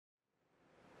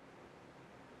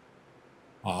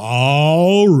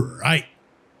All right.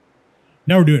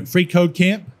 Now we're doing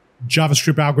freeCodeCamp,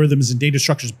 JavaScript algorithms and data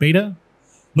structures beta,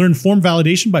 learn form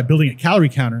validation by building a calorie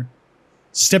counter,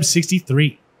 step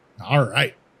 63. All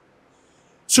right.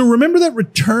 So remember that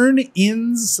return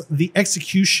ends the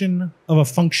execution of a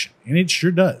function, and it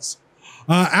sure does.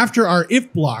 After our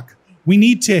if block, we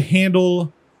need to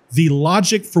handle the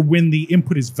logic for when the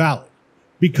input is valid.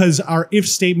 Because our if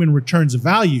statement returns a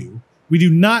value, we do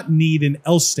not need an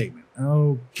else statement.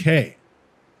 Okay.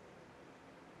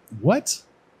 What?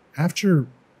 After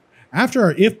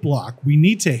our if block, we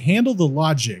need to handle the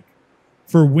logic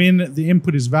for when the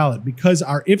input is valid because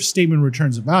our if statement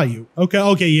returns a value.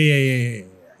 Okay, yeah.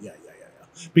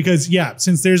 Because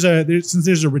since there's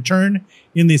a return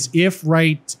in this if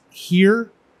right here,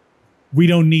 we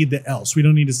don't need the else. We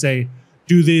don't need to say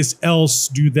do this, else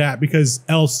do that, because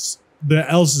the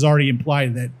else is already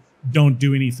implied that don't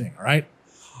do anything. All right.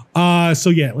 So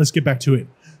let's get back to it.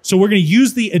 So we're going to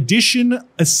use the addition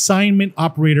assignment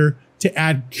operator to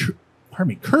add,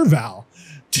 curvVal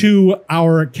to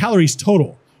our calories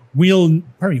total. We'll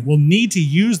need to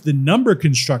use the number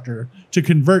constructor to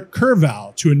convert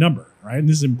curvVal to a number. Right, and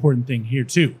this is an important thing here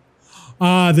too.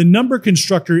 The number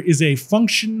constructor is a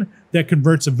function that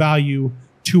converts a value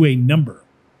to a number.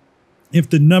 If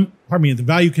the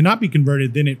value cannot be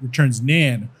converted, then it returns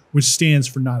nan, which stands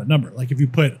for not a number. Like if you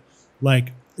put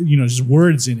just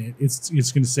words in it, it's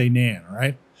going to say nan. All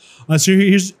right. So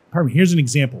here's an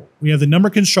example. We have the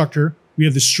number constructor. We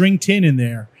have the string 10 in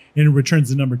there, and it returns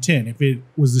the number 10. If it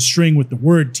was the string with the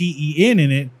word ten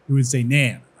in it, it would say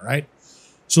nan. All right.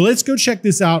 So let's go check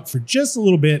this out for just a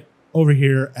little bit over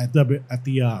here at the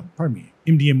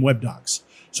MDM web docs.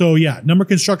 So number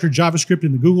constructor JavaScript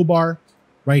in the Google bar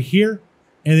right here.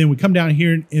 And then we come down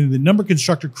here and the number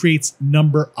constructor creates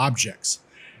number objects.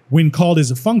 When called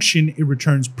as a function, it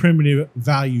returns primitive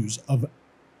values of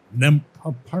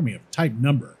type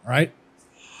number. All right.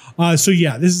 This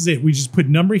is it. We just put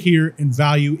number here and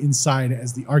value inside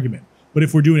as the argument. But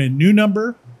if we're doing a new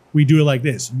number, we do it like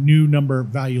this, new number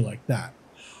value like that.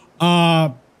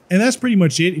 And that's pretty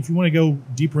much it. If you want to go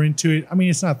deeper into it,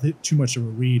 it's not too much of a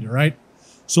read, all right?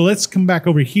 So let's come back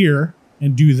over here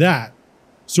and do that.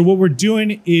 So what we're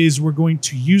doing is we're going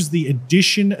to use the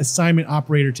addition assignment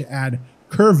operator to add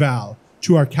curvVal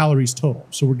to our calories total.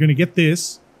 So we're going to get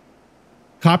this,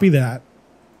 copy that,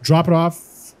 drop it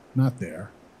off, not there,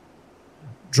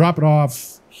 drop it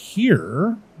off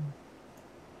here,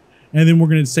 and then we're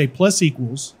going to say plus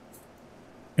equals,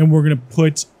 and we're going to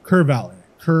put curvVal in it.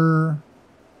 curvVal,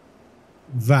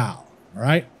 all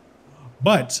right?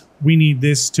 But we need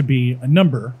this to be a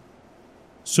number.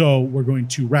 So we're going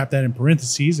to wrap that in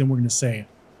parentheses and we're going to say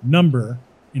number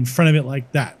in front of it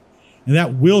like that. And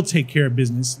that will take care of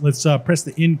business. Let's press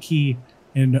the N key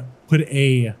and put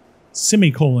a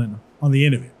semicolon on the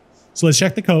end of it. So let's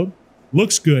check the code.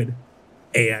 Looks good.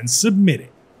 And submit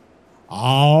it.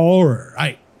 All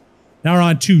right. Now we're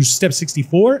on to step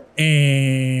 64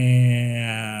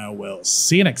 and we'll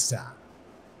see you next time.